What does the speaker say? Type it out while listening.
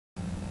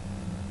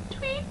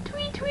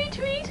tweet,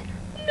 tweet.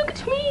 Look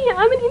at me,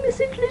 I'm an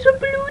innocent little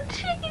blue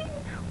chicken.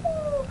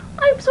 Oh,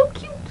 I'm so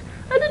cute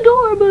and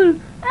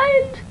adorable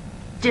and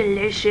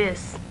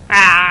delicious.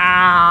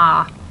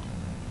 Ah!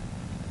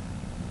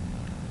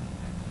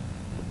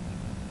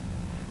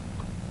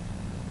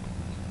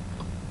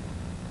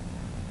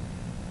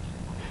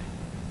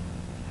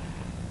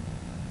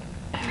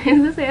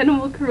 Is this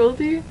animal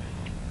cruelty?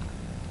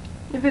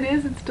 If it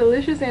is, it's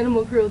delicious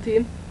animal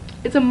cruelty.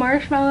 It's a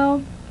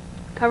marshmallow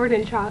covered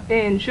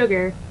in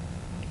sugar.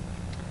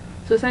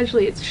 So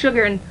essentially it's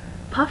sugar and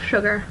puff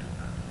sugar.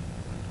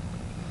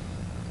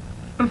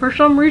 And for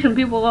some reason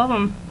people love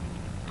them.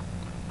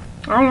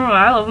 I don't know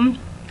why I love them.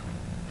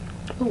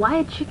 But why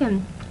a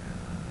chicken?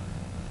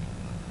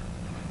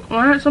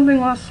 Why not something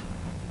less?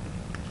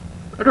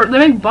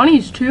 They make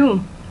bunnies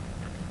too.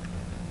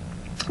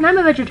 And I'm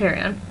a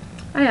vegetarian.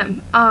 I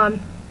am. I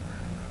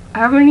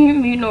haven't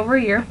eaten meat in over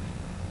a year.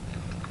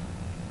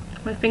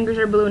 My fingers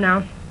are blue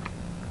now.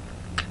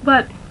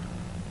 But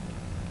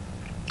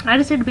I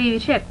just ate a baby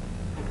chick.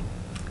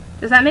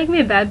 Does that make me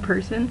a bad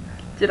person?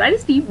 Did I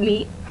just eat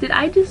meat? Did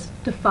I just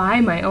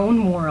defy my own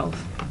morals?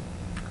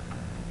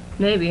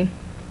 Maybe.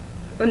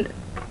 And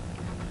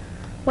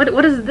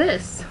what is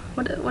this?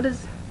 What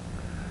is?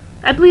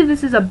 I believe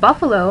this is a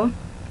buffalo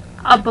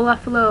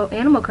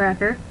animal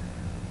cracker.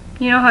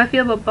 You know how I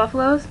feel about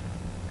buffaloes?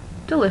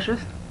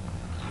 Delicious.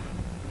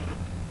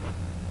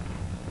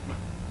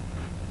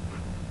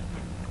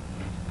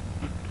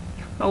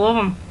 I love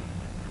them.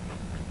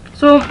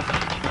 So,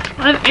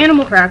 I have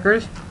animal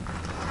crackers.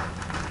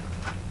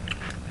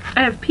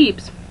 I have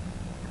Peeps.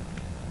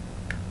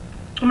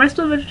 Am I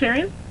still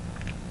vegetarian?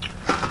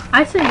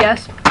 I say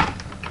yes,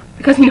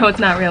 because you know it's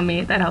not real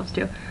meat. That helps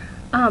too.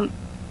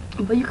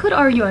 But you could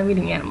argue I'm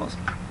eating animals.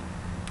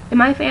 In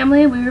my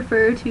family, we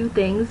refer to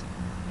things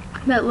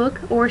that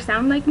look or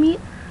sound like meat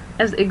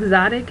as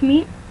exotic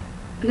meat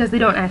because they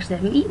don't actually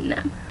have meat in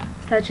them,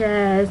 such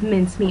as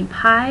mincemeat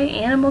pie,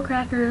 animal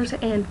crackers,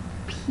 and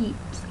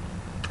Peeps.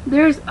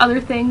 There's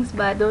other things,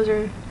 but those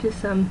are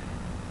just some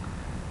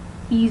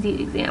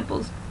easy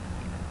examples.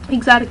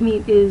 Exotic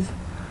meat is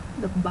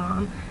the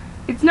bomb.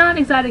 It's not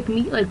exotic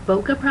meat like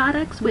Boca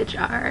products, which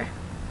are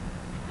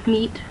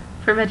meat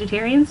for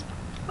vegetarians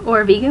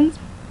or vegans,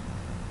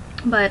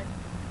 but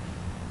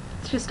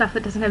it's just stuff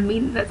that doesn't have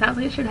meat, that sounds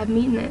like it should have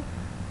meat in it.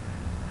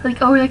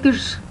 Like, oh, like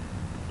there's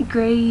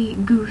Grey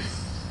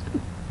Goose,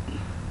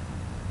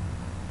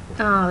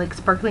 like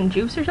sparkling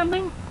juice or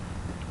something?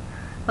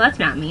 Well, that's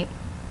not meat.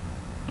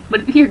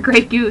 But if you hear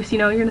Grey Goose, you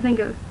know, you're gonna think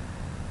of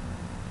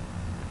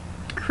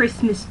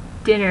Christmas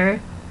dinner.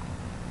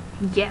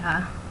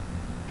 Yeah.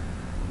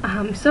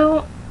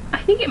 So, I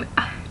think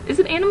is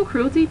it animal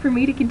cruelty for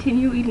me to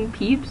continue eating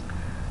Peeps,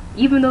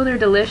 even though they're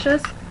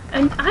delicious?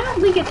 And I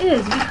don't think it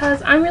is,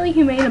 because I'm really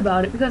humane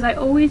about it, because I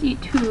always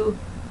eat two,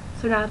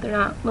 so that they're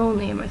not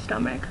lonely in my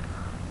stomach.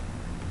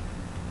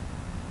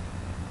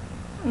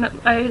 And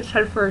I just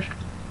had first.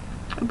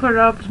 I put it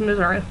off as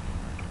misery.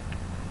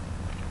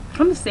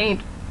 I'm a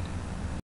saint.